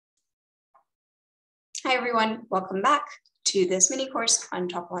Hi everyone, welcome back to this mini course on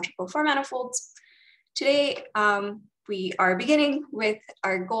topological four manifolds. Today we are beginning with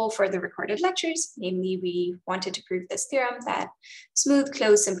our goal for the recorded lectures, namely we wanted to prove this theorem that smooth,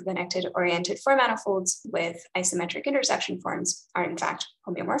 closed, simply connected, oriented four manifolds with isometric intersection forms are in fact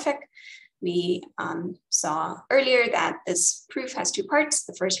homeomorphic. We saw earlier that this proof has two parts.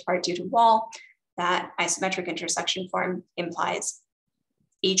 The first part due to Wall, that isometric intersection form implies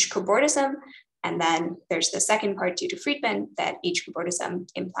H cobordism. And then there's the second part due to Friedman that H cobordism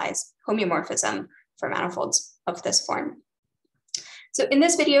implies homeomorphism for manifolds of this form. So in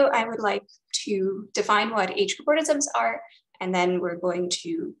this video, I would like to define what H cobordisms are, and then we're going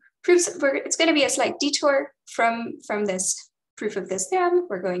to prove, it's going to be a slight detour from this proof of this theorem.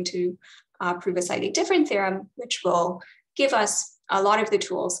 We're going to prove a slightly different theorem, which will give us a lot of the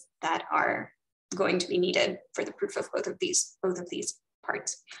tools that are going to be needed for the proof of both of these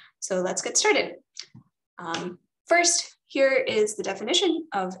parts. So let's get started. First, here is the definition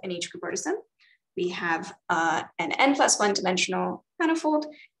of an H cobordism. We have an n+1 dimensional manifold.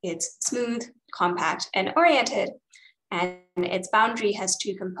 It's smooth, compact, and oriented. And its boundary has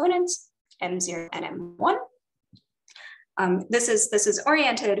two components, M0 and M1. This is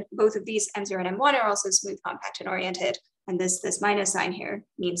oriented. Both of these, M0 and M1, are also smooth, compact, and oriented. And this minus sign here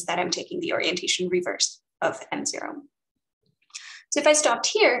means that I'm taking the orientation reverse of M0. So if I stopped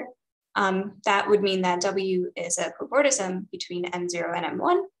here, that would mean that W is a cobordism between M0 and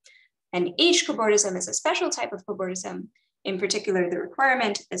M1, and H cobordism is a special type of cobordism. In particular, the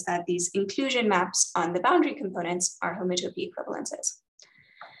requirement is that these inclusion maps on the boundary components are homotopy equivalences.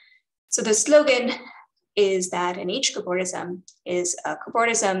 So the slogan is that an H cobordism is a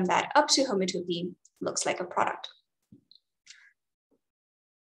cobordism that up to homotopy looks like a product.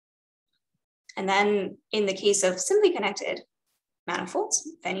 And then in the case of simply connected manifolds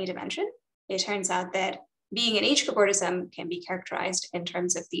of any dimension, it turns out that being an H cobordism can be characterized in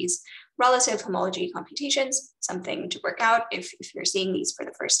terms of these relative homology computations, something to work out if you're seeing these for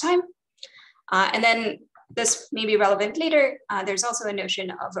the first time. And then this may be relevant later. There's also a notion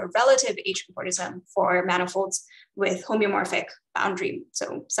of a relative H cobordism for manifolds with homeomorphic boundary.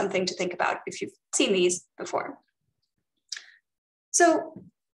 So something to think about if you've seen these before. So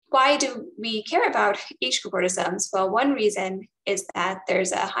why do we care about H cobordisms? Well, one reason is that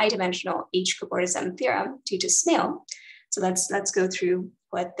there's a high dimensional H cobordism theorem due to Smale. So let's go through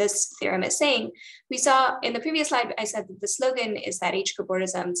what this theorem is saying. We saw in the previous slide, I said that the slogan is that H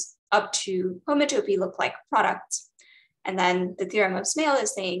cobordisms up to homotopy look like products. And then the theorem of Smale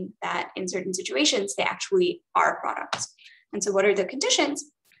is saying that in certain situations, they actually are products. And so what are the conditions?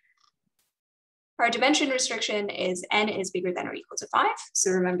 Our dimension restriction is n is bigger than or equal to 5. So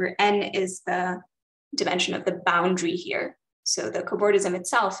remember, n is the dimension of the boundary here. So the cobordism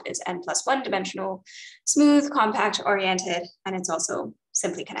itself is n+1 dimensional, smooth, compact, oriented, and it's also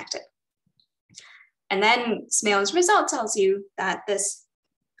simply connected. And then Smale's result tells you that this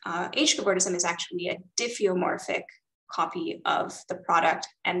H cobordism is actually a diffeomorphic copy of the product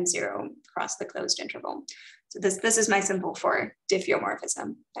M0 across the closed interval. So this is my symbol for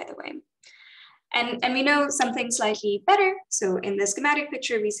diffeomorphism, by the way. And we know something slightly better. So in the schematic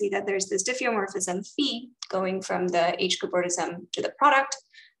picture, we see that there's this diffeomorphism phi going from the H cobordism to the product.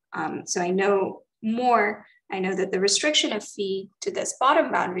 So I know more. I know that the restriction of phi to this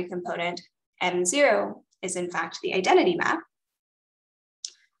bottom boundary component, M0, is in fact the identity map.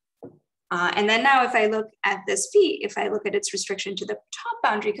 And then now if I look at this phi, if I look at its restriction to the top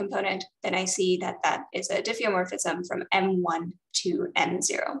boundary component, then I see that that is a diffeomorphism from M1 to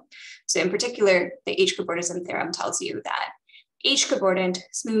M0. So in particular, the H cobordism theorem tells you that H cobordant,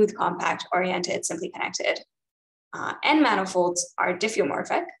 smooth, compact, oriented, simply connected, N manifolds are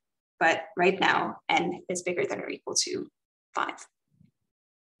diffeomorphic, but right now, N is bigger than or equal to 5.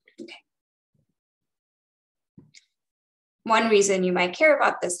 Okay. One reason you might care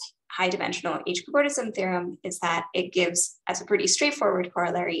about this high dimensional H cobordism theorem is that it gives, as a pretty straightforward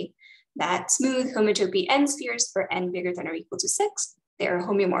corollary, that smooth homotopy N spheres for N bigger than or equal to 6, they are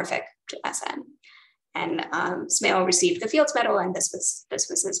homeomorphic to Sn. And Smale received the Fields Medal, and this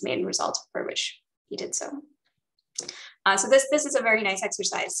was his main result for which he did so. So this is a very nice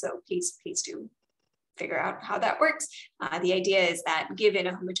exercise, so please do figure out how that works. The idea is that given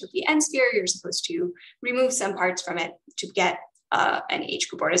a homotopy N sphere, you're supposed to remove some parts from it to get an H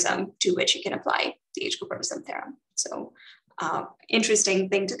cobordism to which you can apply the H cobordism theorem. So interesting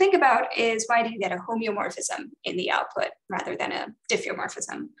thing to think about is why do you get a homeomorphism in the output rather than a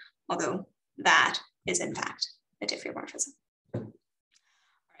diffeomorphism, although that is in fact a diffeomorphism. All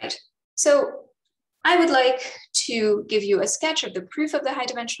right, so I would like to give you a sketch of the proof of the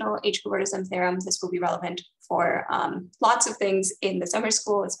high-dimensional H-cobordism theorem. This will be relevant for lots of things in the summer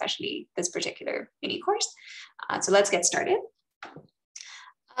school, especially this particular mini course. So let's get started.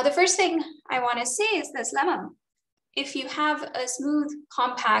 The first thing I want to say is this lemma. If you have a smooth,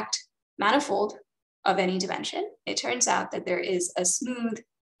 compact manifold of any dimension, it turns out that there is a smooth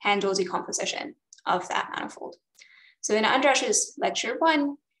Handel decomposition of that manifold. So in András's lecture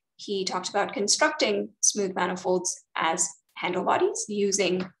 1, he talked about constructing smooth manifolds as Handel bodies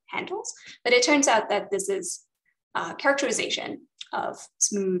using handles, but it turns out that this is a characterization of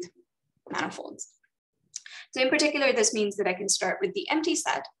smooth manifolds. So in particular, this means that I can start with the empty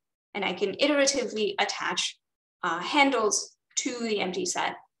set and I can iteratively attach handles to the empty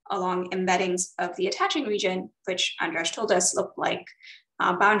set along embeddings of the attaching region, which András told us look like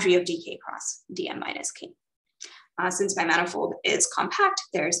a boundary of dk cross dm minus k. Since my manifold is compact,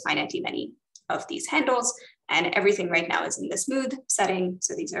 there's finitely many of these handles, and everything right now is in the smooth setting,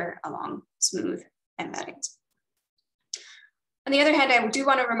 so these are along smooth embeddings. On the other hand, I do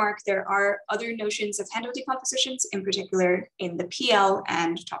want to remark there are other notions of Handel decompositions, in particular in the PL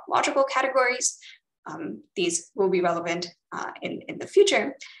and topological categories. These will be relevant in the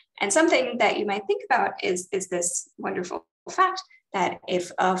future. And something that you might think about is this wonderful fact that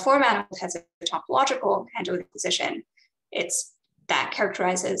if a four manifold has a topological Handel decomposition, that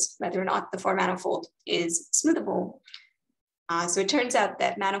characterizes whether or not the four manifold is smoothable. So it turns out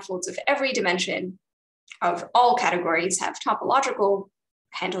that manifolds of every dimension of all categories have topological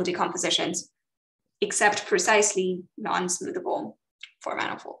Handel decompositions, except precisely non-smoothable four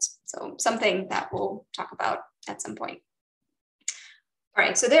manifolds. So something that we'll talk about at some point. All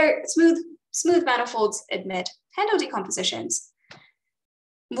right, so smooth manifolds admit Handel decompositions.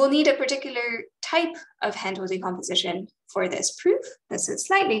 We'll need a particular type of Handel decomposition for this proof. This is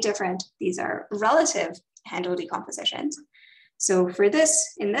slightly different. These are relative Handel decompositions. So for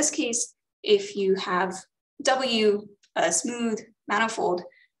this, in this case, if you have W, a smooth manifold,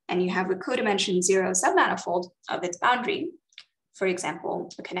 and you have a codimension 0 submanifold of its boundary, for example,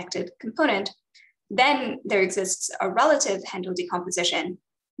 a connected component, then there exists a relative Handel decomposition,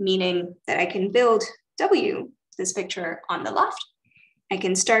 meaning that I can build W, this picture on the left. I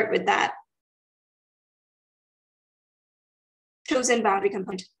can start with that chosen boundary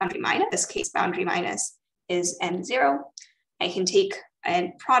component, boundary minus. In this case, boundary minus is M0. I can take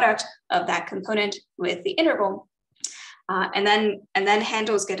a product of that component with the interval, and then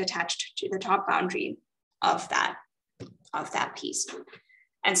handles get attached to the top boundary of that piece.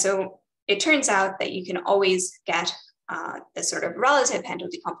 And so it turns out that you can always get this sort of relative Handel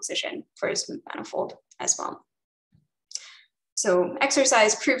decomposition for a smooth manifold as well. So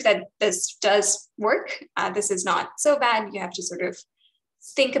exercise proof that this does work. This is not so bad. You have to sort of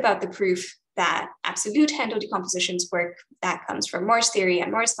think about the proof that absolute Handel decompositions work. That comes from Morse theory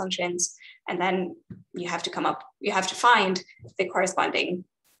and Morse functions. And then you have to find the corresponding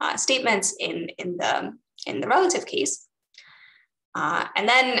statements in the relative case. And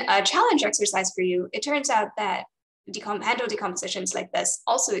then a challenge exercise for you. It turns out that Handel decompositions like this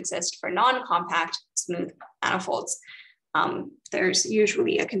also exist for non-compact smooth manifolds. There's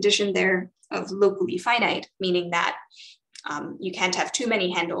usually a condition there of locally finite, meaning that you can't have too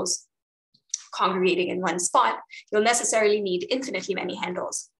many handles congregating in one spot. You'll necessarily need infinitely many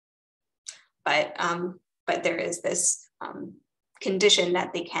handles. But there is this condition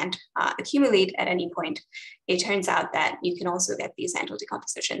that they can't accumulate at any point. It turns out that you can also get these Handel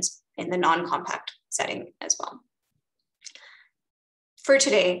decompositions in the non-compact setting as well. For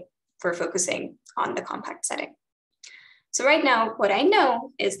today, we're focusing on the compact setting. So right now, what I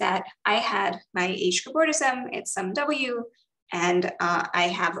know is that I had my H-cobordism, it's some W, and I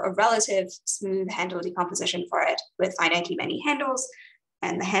have a relative smooth Handel decomposition for it with finitely many handles,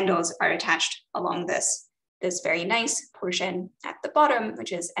 and the handles are attached along this very nice portion at the bottom,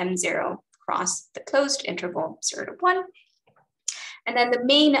 which is M0 across the closed interval 0 to 1. And then the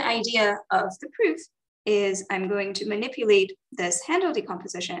main idea of the proof is I'm going to manipulate this Handel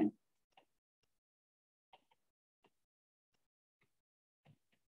decomposition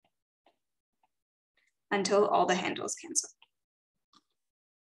until all the handles cancel.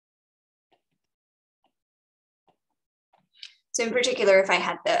 So in particular, if I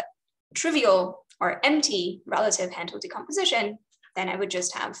had the trivial or empty relative Handel decomposition, then I would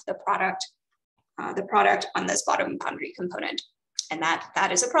just have the product on this bottom boundary component. And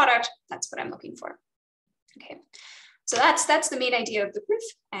that is a product, that's what I'm looking for. Okay, so that's the main idea of the proof.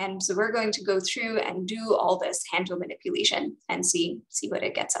 And so we're going to go through and do all this Handel manipulation and see what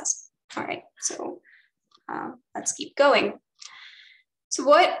it gets us. All right, so let's keep going. So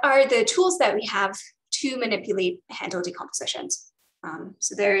what are the tools that we have to manipulate handle decompositions.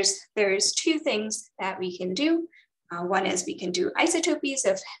 So there's two things that we can do. One is we can do isotopies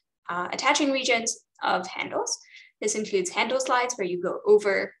of attaching regions of handles. This includes handle slides where you go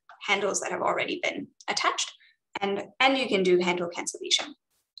over handles that have already been attached, and you can do handle cancellation.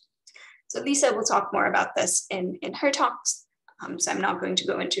 So Lisa will talk more about this in her talks. So I'm not going to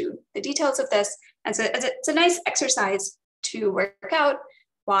go into the details of this. And so it's a nice exercise to work out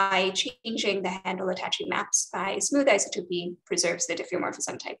why changing the handle attaching maps by smooth isotopy preserves the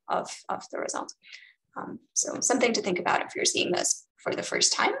diffeomorphism type of the result. So something to think about if you're seeing this for the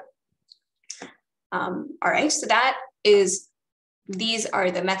first time. All right, so these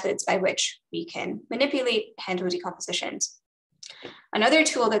are the methods by which we can manipulate handle decompositions. Another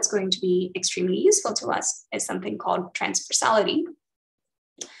tool that's going to be extremely useful to us is something called transversality.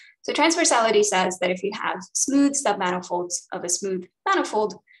 So transversality says that if you have smooth submanifolds of a smooth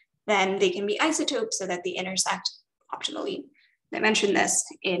manifold, then they can be isotopes so that they intersect optimally. I mentioned this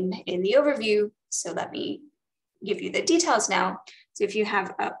in the overview, so let me give you the details now. So if you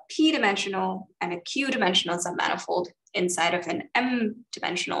have a p-dimensional and a q-dimensional submanifold inside of an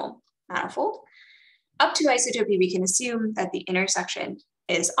m-dimensional manifold, up to isotopy, we can assume that the intersection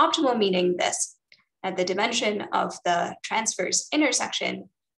is optimal, meaning this, that the dimension of the transverse intersection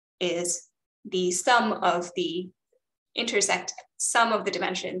is the sum of the sum of the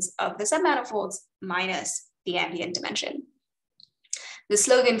dimensions of the submanifolds minus the ambient dimension. The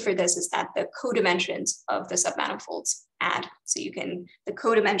slogan for this is that the codimensions of the submanifolds add. So the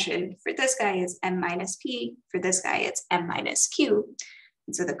codimension for this guy is m minus p, for this guy it's m minus q.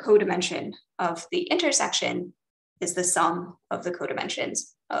 And so the codimension of the intersection is the sum of the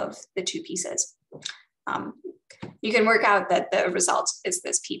codimensions of the two pieces. You can work out that the result is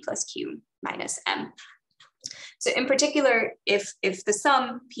this p plus q minus m. So in particular, if the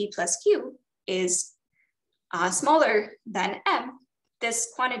sum p plus q is smaller than m,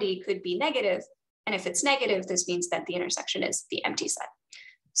 this quantity could be negative. And if it's negative, this means that the intersection is the empty set.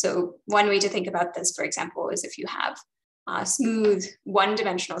 So one way to think about this, for example, is if you have smooth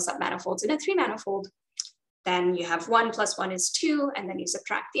one-dimensional submanifolds in a three-manifold, then you have 1 plus 1 is 2, and then you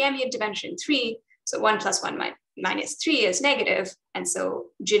subtract the ambient dimension 3. So 1 plus 1 minus 3 is negative, and so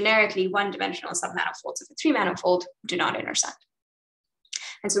generically one-dimensional submanifolds of a three-manifold do not intersect.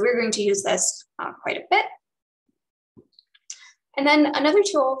 And so we're going to use this quite a bit. And then another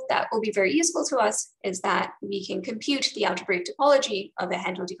tool that will be very useful to us is that we can compute the algebraic topology of a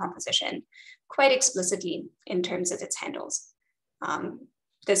handle decomposition quite explicitly in terms of its handles.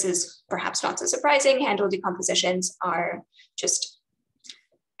 This is perhaps not so surprising. Handle decompositions are just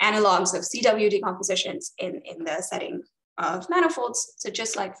analogs of CW decompositions in the setting of manifolds. So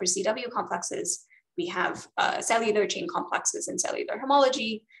just like for CW complexes, we have cellular chain complexes and cellular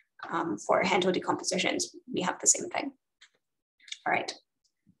homology. For handle decompositions, we have the same thing. All right,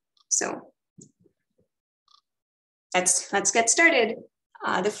 so let's get started.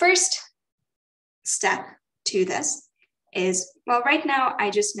 The first step to this is, well, right now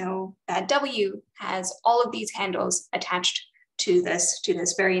I just know that W has all of these handles attached to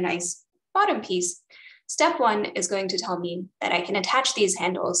this very nice bottom piece. Step one is going to tell me that I can attach these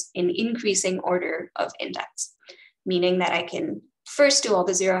handles in increasing order of index, meaning that I can first do all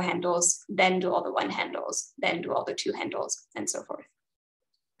the 0 handles, then do all the 1 handles, then do all the 2 handles, and so forth.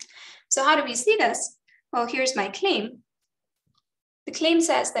 So how do we see this? Well, here's my claim. The claim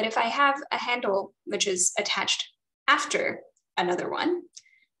says that if I have a handle which is attached after another one,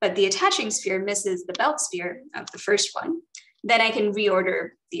 but the attaching sphere misses the belt sphere of the first one, then I can reorder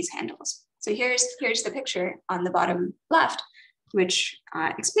these handles. So here's the picture on the bottom left, which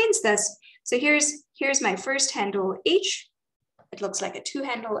explains this. So here's my first handle H. It looks like a 2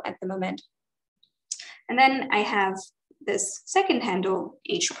 handle at the moment. And then I have this second handle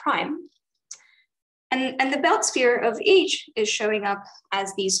H prime. And the belt sphere of H is showing up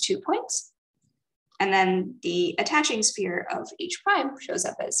as these 2 points. And then the attaching sphere of H prime shows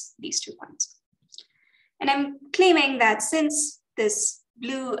up as these 2 points. And I'm claiming that since this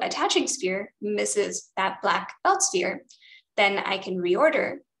blue attaching sphere misses that black belt sphere, then I can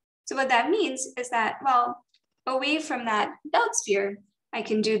reorder. So what that means is that, well, away from that belt sphere, I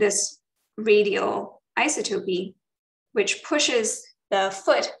can do this radial isotopy, which pushes the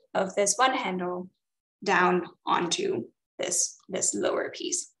foot of this one handle down onto this lower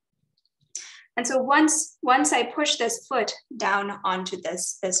piece. And so once I push this foot down onto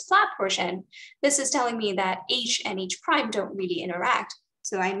this flat portion, this is telling me that H and H prime don't really interact.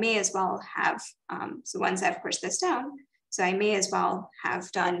 So I may as well have, so once I've pushed this down, so I may as well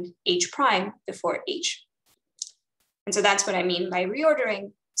have done H prime before H. And so that's what I mean by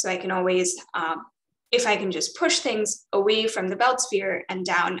reordering. So I can always if I can just push things away from the belt sphere and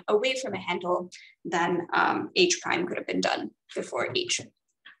down away from a handle, then H prime could have been done before H.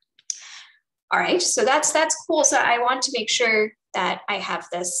 All right, so that's cool. So I want to make sure that I have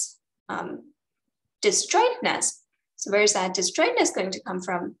this disjointness. So where's that disjointness going to come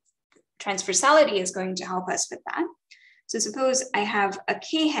from? Transversality is going to help us with that. So suppose I have a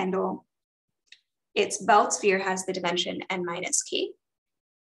K handle, its belt sphere has the dimension n minus K,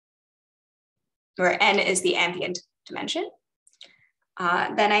 where n is the ambient dimension.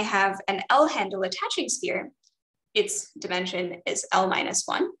 Then I have an L handle attaching sphere, its dimension is L minus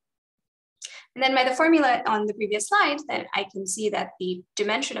 1. And then by the formula on the previous slide, then I can see that the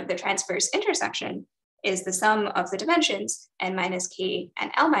dimension of the transverse intersection is the sum of the dimensions n minus K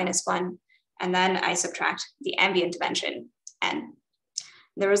and L minus 1. And then I subtract the ambient dimension n.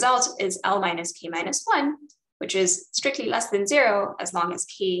 The result is L minus K minus 1, which is strictly less than 0 as long as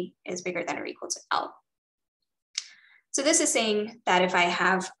K is bigger than or equal to L. So this is saying that if I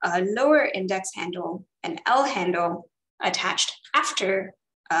have a lower index handle, an L handle attached after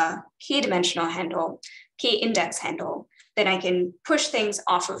a K-dimensional handle, K-index handle, then I can push things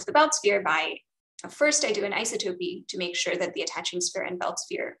off of the belt sphere by, first I do an isotopy to make sure that the attaching sphere and belt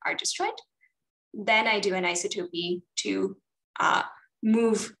sphere are disjoint. Then I do an isotopy to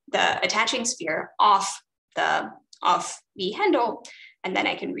move the attaching sphere off the handle, and then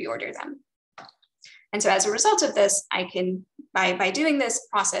I can reorder them. And so as a result of this, I can, by doing this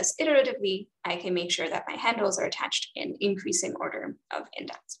process iteratively, I can make sure that my handles are attached in increasing order of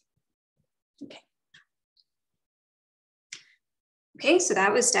index. Okay, so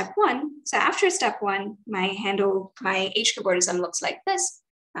that was step 1. So after step 1, my H cobordism looks like this.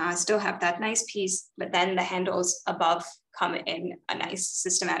 Still have that nice piece, but then the handles above come in a nice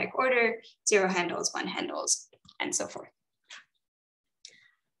systematic order, 0 handles, 1 handles, and so forth.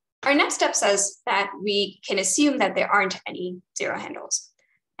 Our next step says that we can assume that there aren't any 0 handles.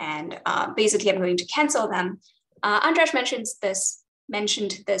 And basically I'm going to cancel them. Andras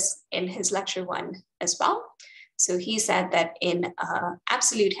mentioned this in his lecture 1 as well. So he said that in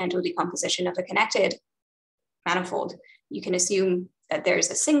absolute handle decomposition of a connected manifold, you can assume that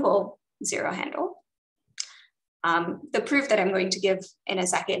there's a single 0 handle. The proof that I'm going to give in a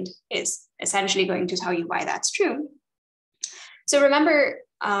second is essentially going to tell you why that's true. So remember,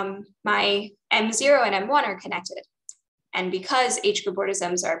 my M0 and M1 are connected. And because H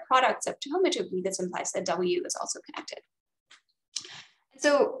cobordisms are products of homotopy, this implies that W is also connected.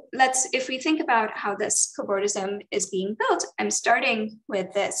 So if we think about how this cobordism is being built, I'm starting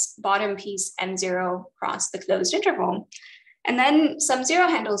with this bottom piece M0 across the closed interval, and then some 0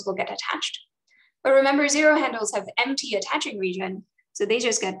 handles will get attached. But remember, 0 handles have empty attaching region, so they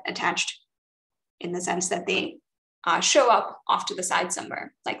just get attached in the sense that they show up off to the side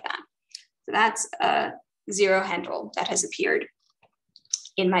somewhere like that. So that's a 0 handle that has appeared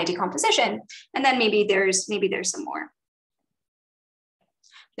in my decomposition. And then maybe there's some more.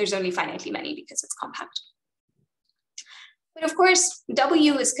 There's only finitely many because it's compact. But of course,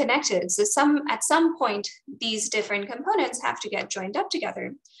 W is connected. So at some point, these different components have to get joined up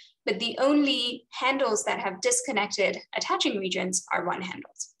together. But the only handles that have disconnected attaching regions are 1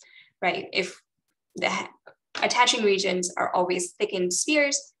 handles, right? If the attaching regions are always thickened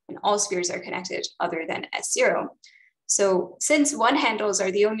spheres, and all spheres are connected other than S0. So since 1 handles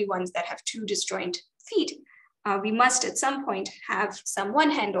are the only ones that have 2 disjoint feet, we must at some point have some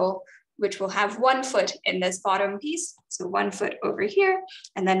 1 handle, which will have 1 foot in this bottom piece. So 1 foot over here,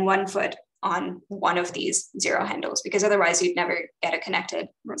 and then 1 foot on one of these 0 handles, because otherwise you'd never get a connected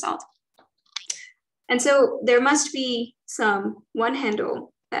result. And so there must be some 1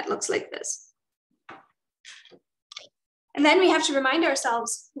 handle that looks like this. And then we have to remind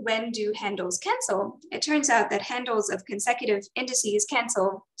ourselves, when do handles cancel? It turns out that handles of consecutive indices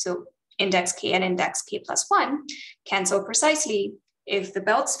cancel, so index K and index K plus 1, cancel precisely if the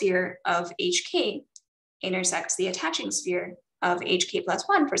belt sphere of HK intersects the attaching sphere of HK plus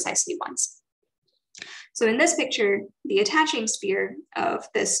 1 precisely once. So in this picture, the attaching sphere of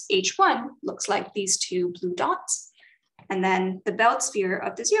this H1 looks like these 2 blue dots. And then the belt sphere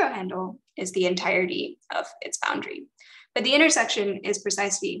of the 0 handle is the entirety of its boundary. But the intersection is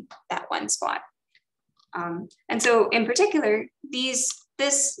precisely that 1 spot. And so in particular, this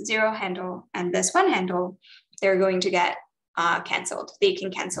 0 handle and this 1 handle, they're going to get canceled. They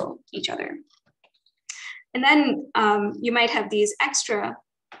can cancel each other. And then you might have these extra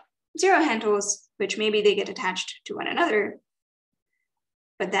 0 handles, which maybe they get attached to one another.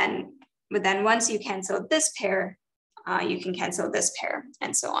 But then once you cancel this pair, you can cancel this pair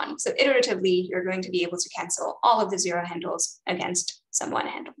and so on. So iteratively, you're going to be able to cancel all of the 0 handles against some 1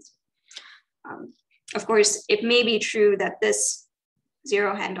 handles. Of course, it may be true that this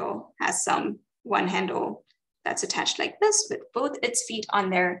 0 handle has some 1 handle that's attached like this with both its feet on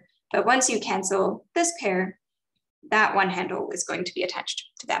there. But once you cancel this pair, that 1 handle is going to be attached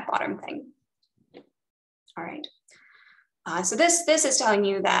to that bottom thing. All right. So this is telling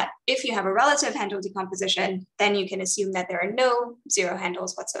you that if you have a relative handle decomposition, then you can assume that there are no 0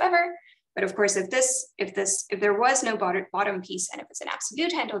 handles whatsoever. But of course, if there was no bottom piece and if it's an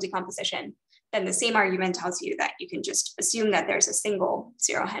absolute handle decomposition, then the same argument tells you that you can just assume that there's a single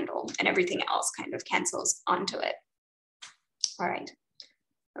 0 handle and everything else kind of cancels onto it. All right,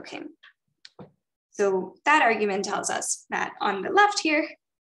 okay. So that argument tells us that on the left here,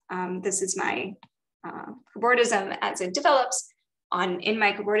 this is my cobordism as it develops. In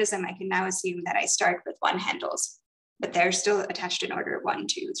my cobordism, I can now assume that I start with 1 handles, but they're still attached in order 1,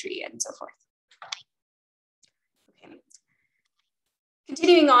 2, 3, and so forth. Okay.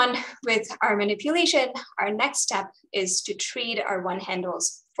 Continuing on with our manipulation, our next step is to trade our 1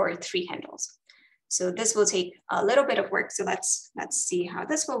 handles for 3 handles. So this will take a little bit of work. So let's see how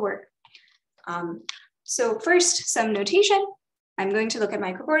this will work. So first, some notation. I'm going to look at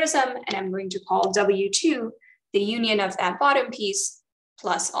my cobordism and I'm going to call W2 the union of that bottom piece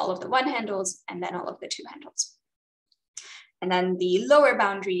plus all of the 1 handles and then all of the 2 handles. And then the lower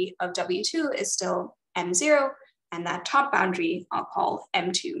boundary of W2 is still M0, and that top boundary I'll call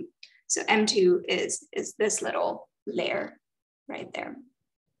M2. So M2 is this little layer right there.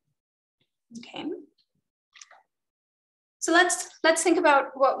 Okay. So let's think about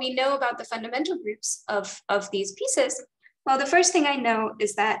what we know about the fundamental groups of these pieces. Well, the first thing I know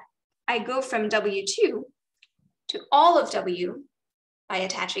is that I go from W2 to all of W by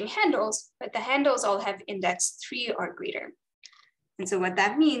attaching handles, but the handles all have index 3 or greater. And so what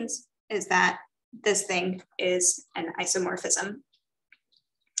that means is that this thing is an isomorphism.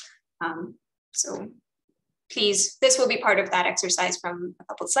 So please, this will be part of that exercise from a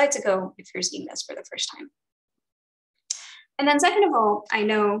couple of slides ago if you're seeing this for the first time. And then second of all, I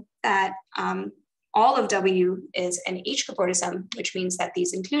know that all of W is an H cobordism, which means that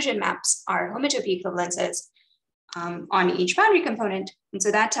these inclusion maps are homotopy equivalences on each boundary component. And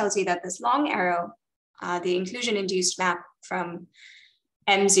so that tells you that this long arrow, the inclusion induced map from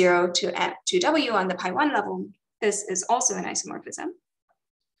M0 to W on the pi1 level, this is also an isomorphism.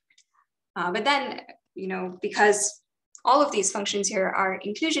 But then, because all of these functions here are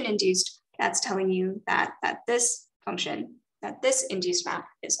inclusion induced, that's telling you that this function, that this induced map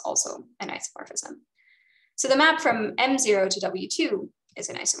is also an isomorphism. So the map from M0 to W2 is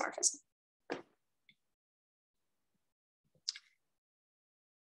an isomorphism.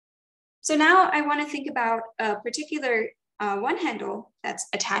 So now I want to think about a particular 1 handle that's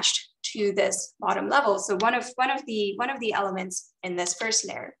attached to this bottom level. So one of the elements in this first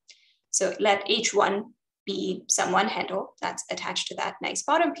layer. So let H1 be some 1 handle that's attached to that nice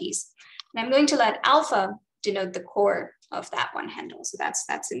bottom piece. And I'm going to let alpha denote the core of that 1 handle. So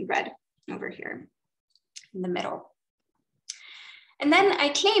that's in red over here in the middle. And then I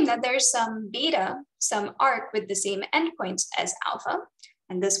claim that there's some beta, some arc with the same endpoints as alpha.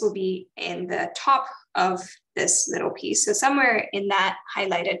 And this will be in the top of this little piece. So somewhere in that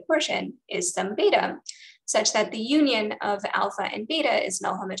highlighted portion is some beta, such that the union of alpha and beta is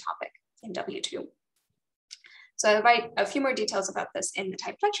null homotopic in W2. So I'll write a few more details about this in the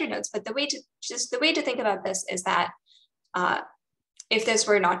type lecture notes, but the way to think about this is that if this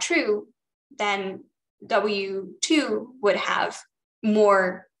were not true, then W2 would have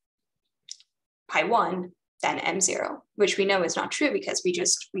more pi1 than M0, which we know is not true because we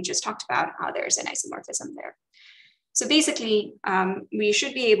just talked about how there's an isomorphism there. So basically, we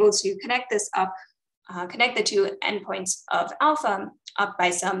should be able to connect this up, connect the 2 endpoints of alpha up by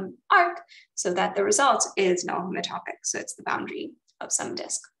some arc so that the result is null homotopic. So it's the boundary of some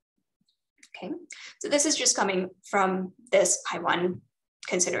disk. Okay, so this is just coming from this pi1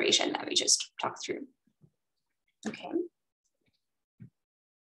 consideration that we just talked through. Okay.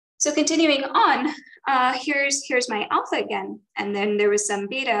 So continuing on, here's my alpha again, and then there was some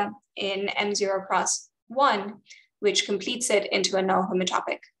beta in M0 cross 1, which completes it into a null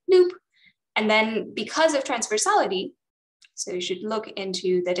homotopic loop. And then because of transversality, so you should look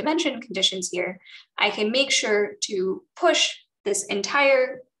into the dimension conditions here, I can make sure to push this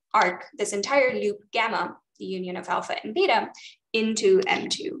entire arc, this entire loop gamma, the union of alpha and beta, into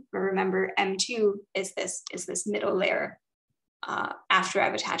M2. But remember, M2 is this middle layer after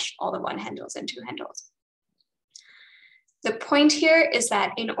I've attached all the 1 handles and 2 handles. The point here is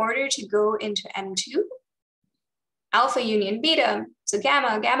that in order to go into M2, alpha union beta, so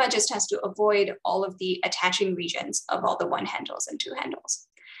gamma just has to avoid all of the attaching regions of all the 1 handles and 2 handles.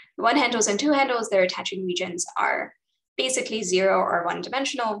 one handles and two handles, their attaching regions are basically 0 or 1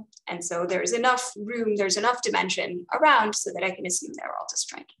 dimensional. And so there's enough room, there's enough dimension around so that I can assume they're all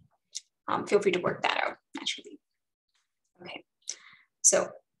disjoint. Feel free to work that out naturally. Okay, so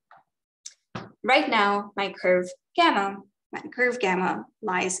right now my curve gamma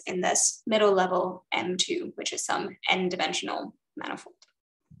lies in this middle level M2, which is some n-dimensional manifold.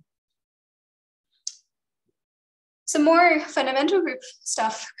 Some more fundamental group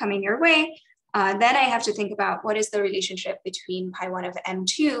stuff coming your way. Then I have to think about what is the relationship between pi1 of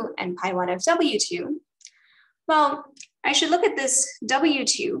M2 and pi1 of W2. Well, I should look at this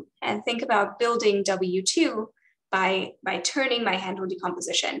W2 and think about building W2 by turning my handle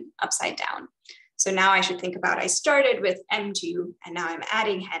decomposition upside down. So now I should think about, I started with M2 and now I'm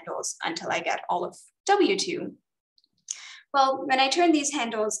adding handles until I get all of W2. Well, when I turn these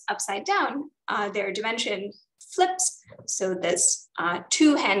handles upside down, their dimension flips. So this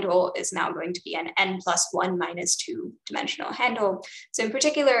 2 handle is now going to be an n+1 - 2 dimensional handle. So in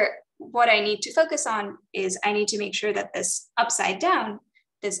particular, what I need to focus on is I need to make sure that this upside down,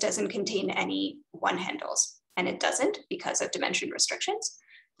 this doesn't contain any 1 handles. And it doesn't because of dimension restrictions.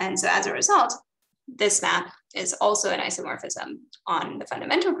 And so as a result, this map is also an isomorphism on the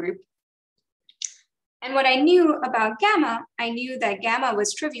fundamental group. And what I knew about gamma, I knew that gamma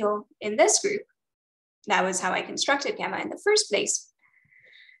was trivial in this group. That was how I constructed gamma in the first place.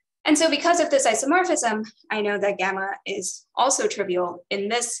 And so because of this isomorphism, I know that gamma is also trivial in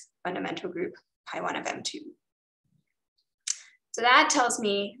this fundamental group, pi1 of M2. So that tells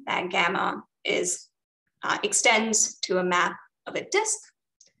me that gamma is extends to a map of a disk.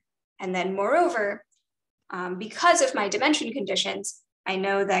 And then moreover, because of my dimension conditions, I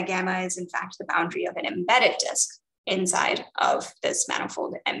know that gamma is in fact the boundary of an embedded disk inside of this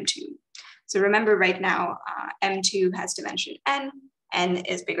manifold M2. So remember right now, M2 has dimension n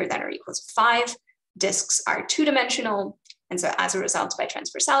is bigger than or equals to 5. Disks are 2-dimensional. And so as a result, by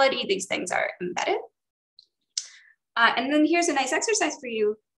transversality, these things are embedded. And then here's a nice exercise for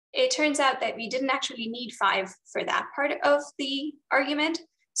you. It turns out that we didn't actually need 5 for that part of the argument.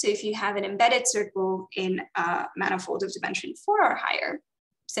 So if you have an embedded circle in a manifold of dimension 4 or higher,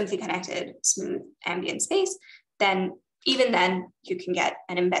 simply connected, smooth, ambient space, then even then you can get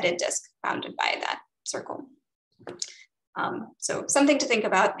an embedded disk bounded by that circle. So something to think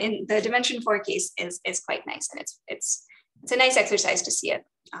about in the dimension 4 case is quite nice, and it's a nice exercise to see it.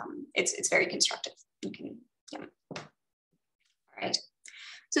 It's very constructive. You can, yeah. All right.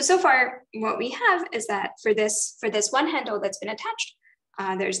 So far what we have is that for this one handle that's been attached,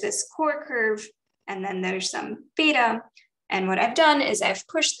 there's this core curve, and then there's some beta. And what I've done is I've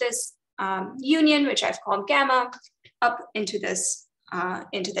pushed this union, which I've called gamma, up into this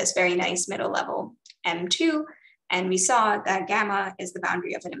very nice middle level M2. And we saw that gamma is the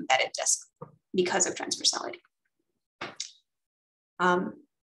boundary of an embedded disk because of transversality.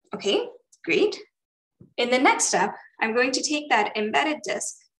 Okay, great. In the next step, I'm going to take that embedded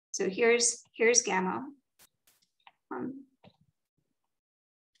disk. So here's gamma.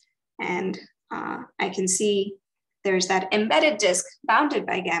 And I can see there's that embedded disk bounded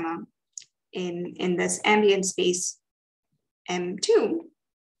by gamma in this ambient space M2.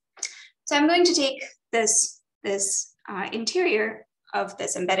 So I'm going to take this interior of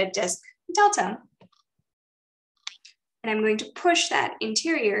this embedded disk delta, and I'm going to push that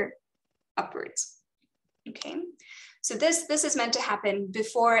interior upwards. Okay, so this is meant to happen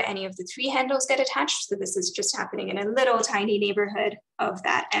before any of the 3 handles get attached. So this is just happening in a little tiny neighborhood of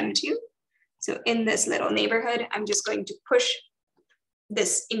that M2. So in this little neighborhood, I'm just going to push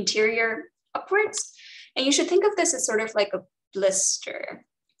this interior upwards. And you should think of this as sort of like a blister.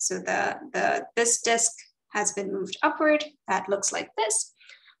 So this disk has been moved upward. That looks like this,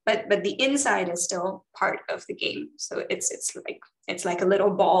 but the inside is still part of the game. So it's like a little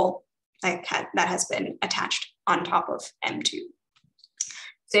ball that has been attached on top of M2.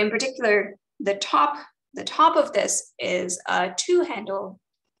 So in particular, the top of this is a 2 handle,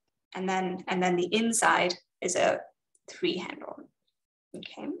 and then the inside is a 3 handle.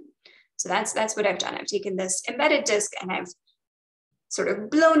 Okay, so that's what I've done. I've taken this embedded disk and I've sort of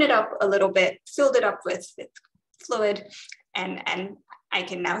blown it up a little bit, filled it up with fluid, and I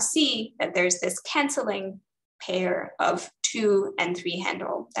can now see that there's this canceling pair of 2 and 3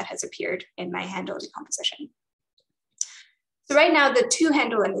 handle that has appeared in my handle decomposition. So right now the 2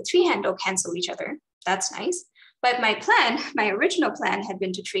 handle and the 3 handle cancel each other. That's nice. But my original plan had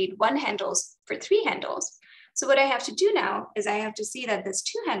been to trade 1 handles for 3 handles. So what I have to do now is I have to see that this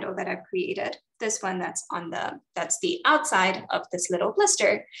 2 handle that I've created, this one that's the outside of this little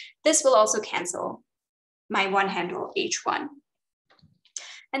blister, this will also cancel my 1 handle H1.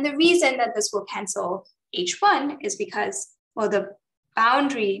 And the reason that this will cancel H1 is because, well, the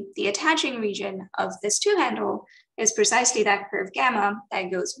boundary, the attaching region of this two handle is precisely that curve gamma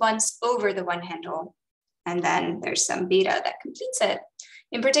that goes once over the one handle, and then there's some beta that completes it.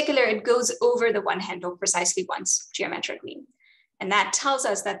 In particular, it goes over the one handle precisely once geometrically. And that tells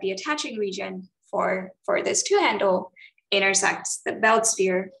us that the attaching region for this two handle intersects the belt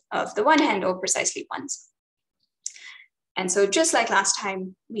sphere of the one handle precisely once. And so just like last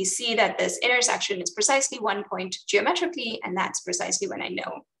time, we see that this intersection is precisely 1 point geometrically, and that's precisely when I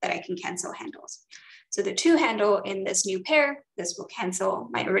know that I can cancel handles. So the two handle in this new pair, this will cancel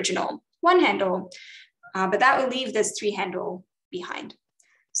my original one handle, but that will leave this three handle behind.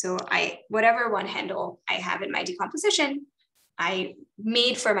 So whatever one handle I have in my decomposition, I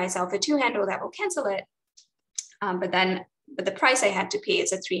made for myself a two handle that will cancel it, but the price I had to pay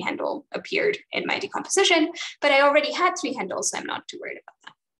is a three handle appeared in my decomposition, but I already had three handles, so I'm not too worried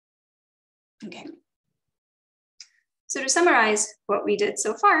about that. Okay. So to summarize what we did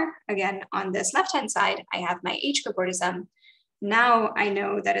so far, again, on this left-hand side, I have my H cobordism. Now I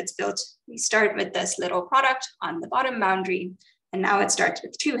know that it's built, we start with this little product on the bottom boundary, and now it starts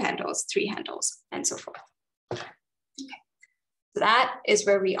with two handles, three handles, and so forth. Okay. So that is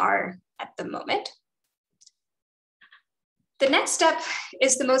where we are at the moment. The next step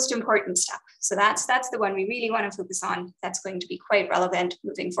is the most important step. So that's the one we really want to focus on. That's going to be quite relevant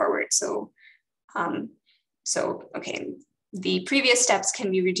moving forward. So, okay, the previous steps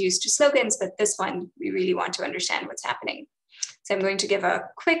can be reduced to slogans, but this one, we really want to understand what's happening. So I'm going to give a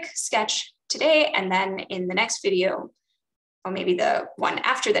quick sketch today, and then in the next video, or maybe the one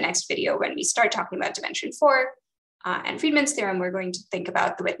after the next video, when we start talking about dimension 4 and Friedman's theorem, we're going to think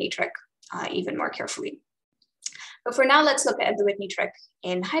about the Whitney trick even more carefully. But for now, let's look at the Whitney trick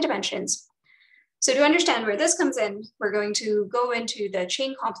in high dimensions. So to understand where this comes in, we're going to go into the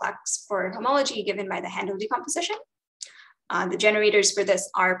chain complex for homology given by the handle decomposition. The generators for this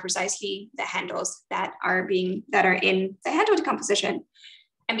are precisely the handles that are in the handle decomposition.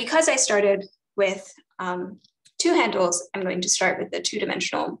 And because I started with two handles, I'm going to start with the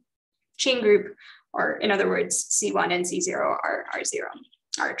two-dimensional chain group, or in other words, C1 and C0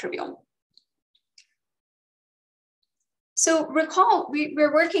 are trivial. So recall,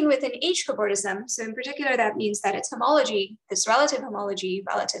 we're working with an H cobordism. So in particular, that means that its homology, this relative homology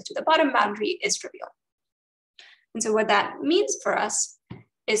relative to the bottom boundary, is trivial. And so what that means for us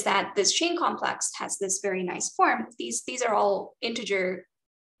is that this chain complex has this very nice form. These are all integer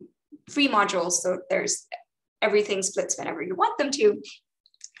free modules. So there's everything splits whenever you want them to.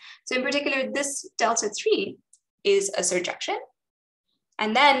 So in particular, this delta 3 is a surjection.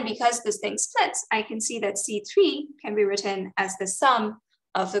 And then because this thing splits, I can see that C3 can be written as the sum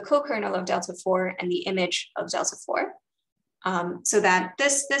of the co-kernel of delta 4 and the image of delta 4. So that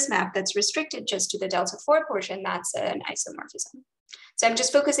this map that's restricted just to the delta 4 portion, that's an isomorphism. So I'm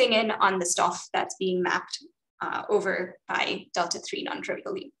just focusing in on the stuff that's being mapped over by delta 3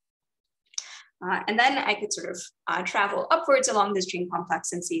 non-trivially. And then I could sort of travel upwards along this chain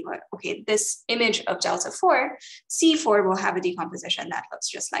complex and see what, okay, this image of delta 4, C4 will have a decomposition that looks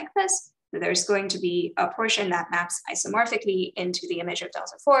just like this. So there's going to be a portion that maps isomorphically into the image of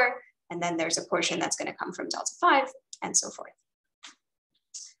delta 4, and then there's a portion that's going to come from delta 5, and so forth.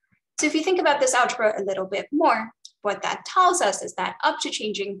 So if you think about this algebra a little bit more, what that tells us is that up to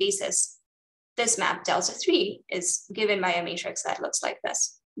changing basis, this map delta 3 is given by a matrix that looks like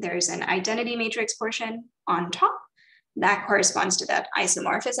this. There's an identity matrix portion on top that corresponds to that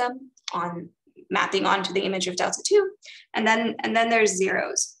isomorphism on mapping onto the image of delta 2. And then there's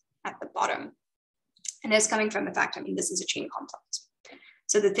zeros at the bottom. And it's coming from the fact, I mean, this is a chain complex.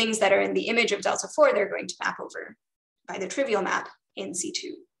 So the things that are in the image of delta 4, they're going to map over by the trivial map in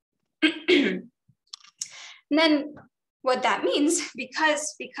C2. And then what that means,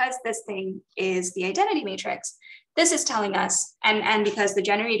 because this thing is the identity matrix, this is telling us, and because the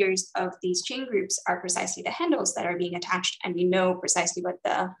generators of these chain groups are precisely the handles that are being attached, and we know precisely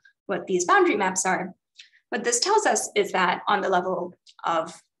what these boundary maps are, what this tells us is that on the level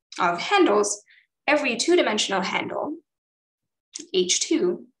of handles, every two-dimensional handle,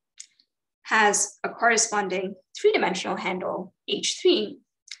 H2, has a corresponding three-dimensional handle, H3,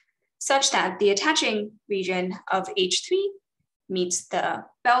 such that the attaching region of H3 meets the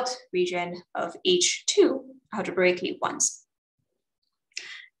belt region of H2 algebraically once.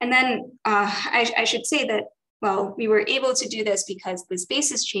 And then I should say that, well, we were able to do this because this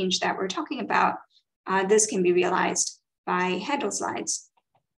basis change that we're talking about, this can be realized by handle slides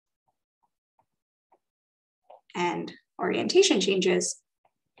and orientation changes.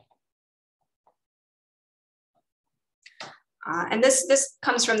 And this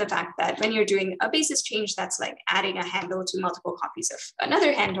comes from the fact that when you're doing a basis change, that's like adding a handle to multiple copies of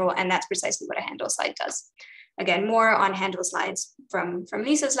another handle, and that's precisely what a handle slide does. Again, more on handle slides from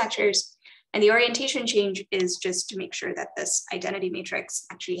Lisa's lectures. And the orientation change is just to make sure that this identity matrix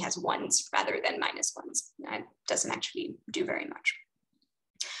actually has ones rather than minus ones. It doesn't actually do very much.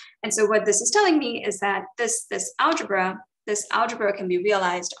 And so what this is telling me is that this algebra can be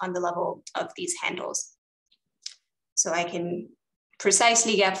realized on the level of these handles. So I can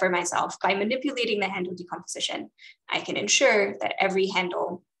precisely get for myself, by manipulating the handle decomposition, I can ensure that every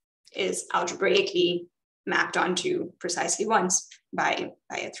handle is algebraically mapped onto precisely once by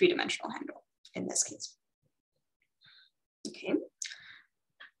a three-dimensional handle in this case. Okay.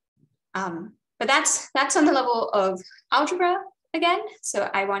 But that's on the level of algebra again. So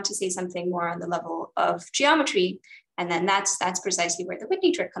I want to say something more on the level of geometry, and then that's precisely where the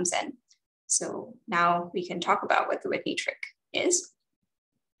Whitney trick comes in. So now we can talk about what the Whitney trick is.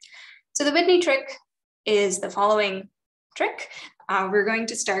 So the Whitney trick is the following trick. We're going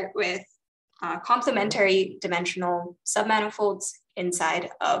to start with complementary dimensional submanifolds inside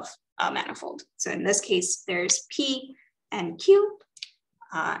of a manifold. So in this case, there's P and Q,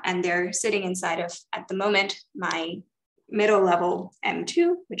 and they're sitting inside of, at the moment, my middle level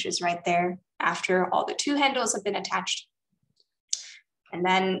M2, which is right there after all the two handles have been attached. And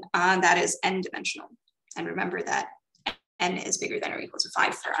then that is n dimensional. And remember that n is bigger than or equal to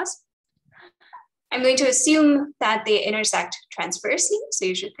 5 for us. I'm going to assume that they intersect transversely. So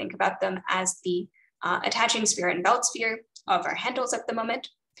you should think about them as the attaching sphere and belt sphere of our handles at the moment.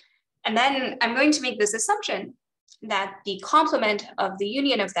 And then I'm going to make this assumption that the complement of the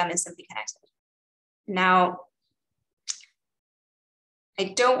union of them is simply connected. Now,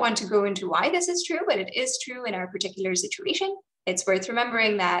 I don't want to go into why this is true, but it is true in our particular situation. It's worth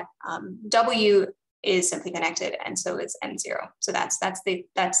remembering that W is simply connected, and so is M0. So that's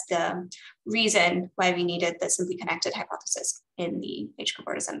the reason why we needed the simply connected hypothesis in the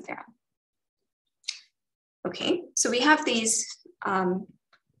H-cobordism theorem. Okay, so we have these,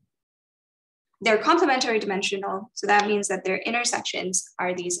 they're complementary dimensional, so that means that their intersections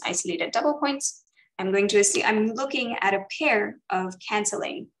are these isolated double points. I'm going to see, I'm looking at a pair of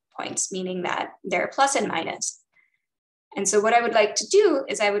canceling points, meaning that they're plus and minus. And so what I would like to do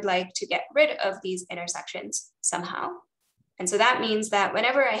is I would like to get rid of these intersections somehow. And so that means that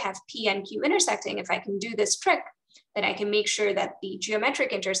whenever I have P and Q intersecting, if I can do this trick, then I can make sure that the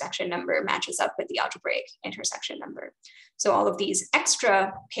geometric intersection number matches up with the algebraic intersection number. So all of these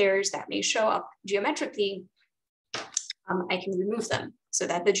extra pairs that may show up geometrically, I can remove them so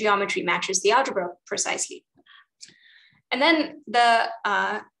that the geometry matches the algebra precisely. And then the,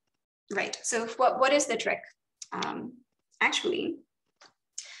 right, so what is the trick? Actually,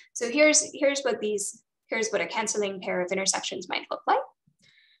 so here's what a canceling pair of intersections might look like.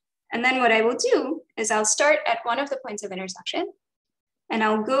 And then what I will do is I'll start at one of the points of intersection, and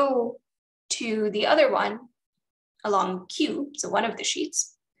I'll go to the other one along Q, so one of the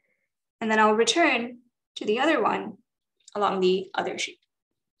sheets, and then I'll return to the other one along the other sheet.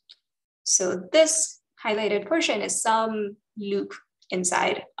 So this highlighted portion is some loop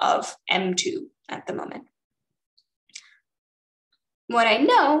inside of M2 at the moment. What I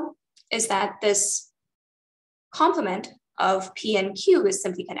know is that this complement of P and Q is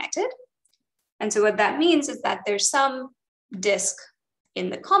simply connected. And so what that means is that there's some disk in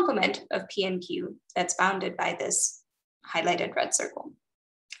the complement of P and Q that's bounded by this highlighted red circle.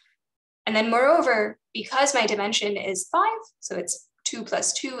 And then moreover, because my dimension is 5, so it's 2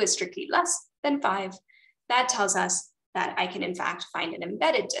 plus 2 is strictly less than 5, that tells us that I can in fact find an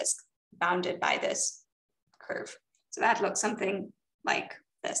embedded disk bounded by this curve. So that looks something like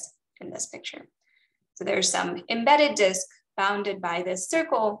this in this picture. So there's some embedded disk bounded by this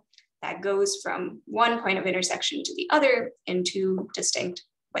circle that goes from one point of intersection to the other in two distinct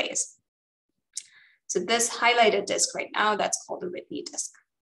ways. So this highlighted disk right now, that's called a Whitney disk.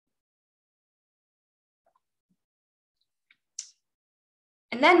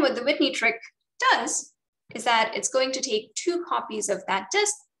 And then what the Whitney trick does is that it's going to take two copies of that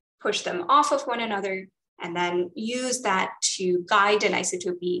disk, push them off of one another, and then use that to guide an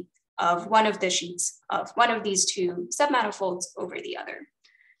isotopy of one of the sheets of one of these two submanifolds over the other.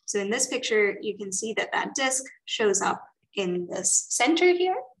 So in this picture, you can see that that disk shows up in this center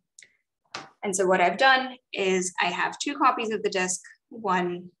here. And so what I've done is I have two copies of the disk,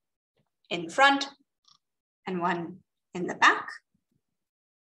 one in front and one in the back.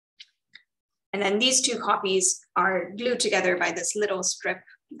 And then these two copies are glued together by this little strip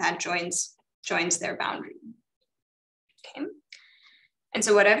that joins their boundary. Okay. And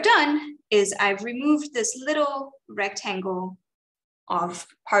so what I've done is I've removed this little rectangle of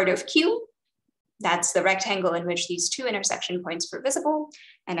part of Q. That's the rectangle in which these two intersection points were visible.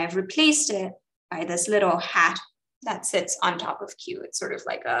 And I've replaced it by this little hat that sits on top of Q. It's sort of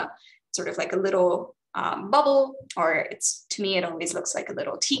like a little bubble, or to me, it always looks like a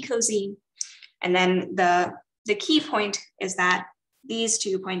little tea cozy. And then the key point is that these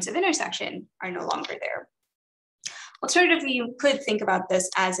 2 points of intersection are no longer there. Alternatively, you could think about this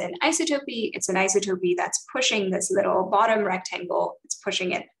as an isotopy. It's an isotopy that's pushing this little bottom rectangle, it's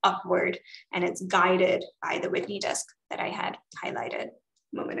pushing it upward, and it's guided by the Whitney disk that I had highlighted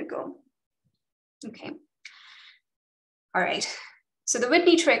a moment ago. Okay. All right. So the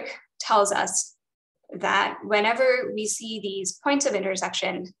Whitney trick tells us that whenever we see these points of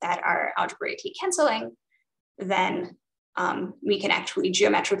intersection that are algebraically canceling, then we can actually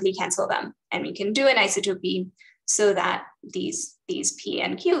geometrically cancel them, and we can do an isotopy so that these P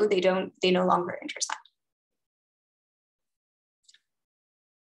and Q, they no longer intersect.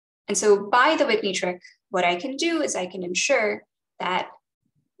 And so by the Whitney trick, what I can do is I can ensure that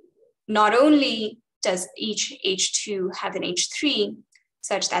not only does each H2 have an H3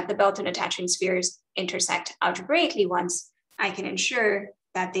 such that the belt and attaching spheres intersect algebraically once, I can ensure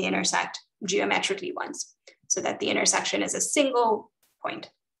that they intersect geometrically once, so that the intersection is a single point.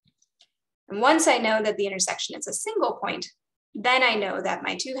 And once I know that the intersection is a single point, then I know that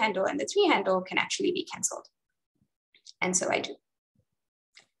my 2 handle and the 3 handle can actually be canceled. And so I do.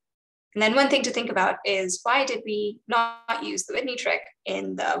 And then one thing to think about is, why did we not use the Whitney trick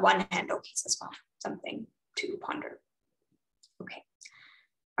in the 1 handle case as well? Something to ponder. Okay.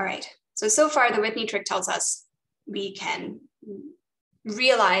 All right. So far the Whitney trick tells us we can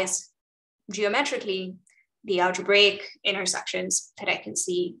realize geometrically the algebraic intersections that I can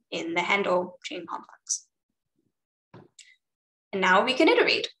see in the handle chain complex. And now we can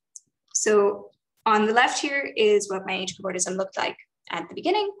iterate. So on the left here is what my H-cobordism looked like at the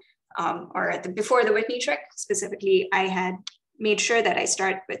beginning, or before the Whitney trick. Specifically, I had made sure that I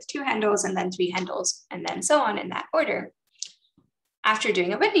start with 2 handles and then 3 handles, and then so on in that order. After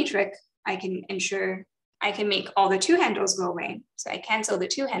doing a Whitney trick, I can ensure I can make all the 2 handles go away. So I cancel the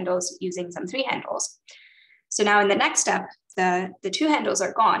 2 handles using some 3 handles. So now in the next step, the 2 handles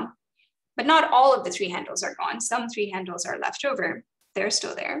are gone, but not all of the 3 handles are gone. Some 3 handles are left over. They're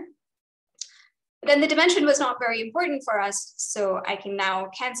still there. But then the dimension was not very important for us, so I can now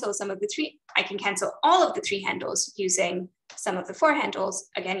cancel I can cancel all of the 3 handles using some of the 4 handles,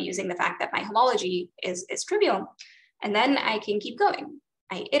 again, using the fact that my homology is trivial. And then I can keep going.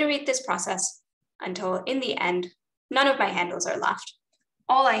 I iterate this process until in the end, none of my handles are left.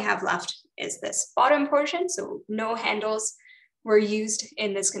 All I have left is this bottom portion, so no handles were used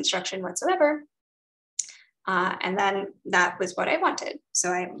in this construction whatsoever. And then that was what I wanted. So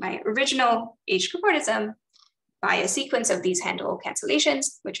my original H-cobordism, by a sequence of these handle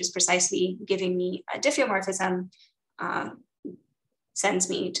cancellations, which is precisely giving me a diffeomorphism, sends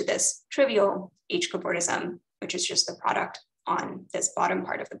me to this trivial H-cobordism, which is just the product on this bottom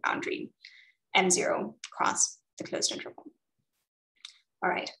part of the boundary, M0 cross the closed interval. All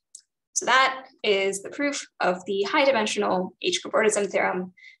right, so that is the proof of the high dimensional H-cobordism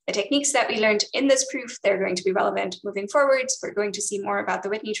theorem. The techniques that we learned in this proof, they're going to be relevant moving forwards. We're going to see more about the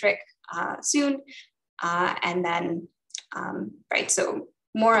Whitney trick soon. And then, right, so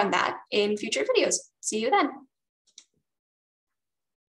more on that in future videos. See you then.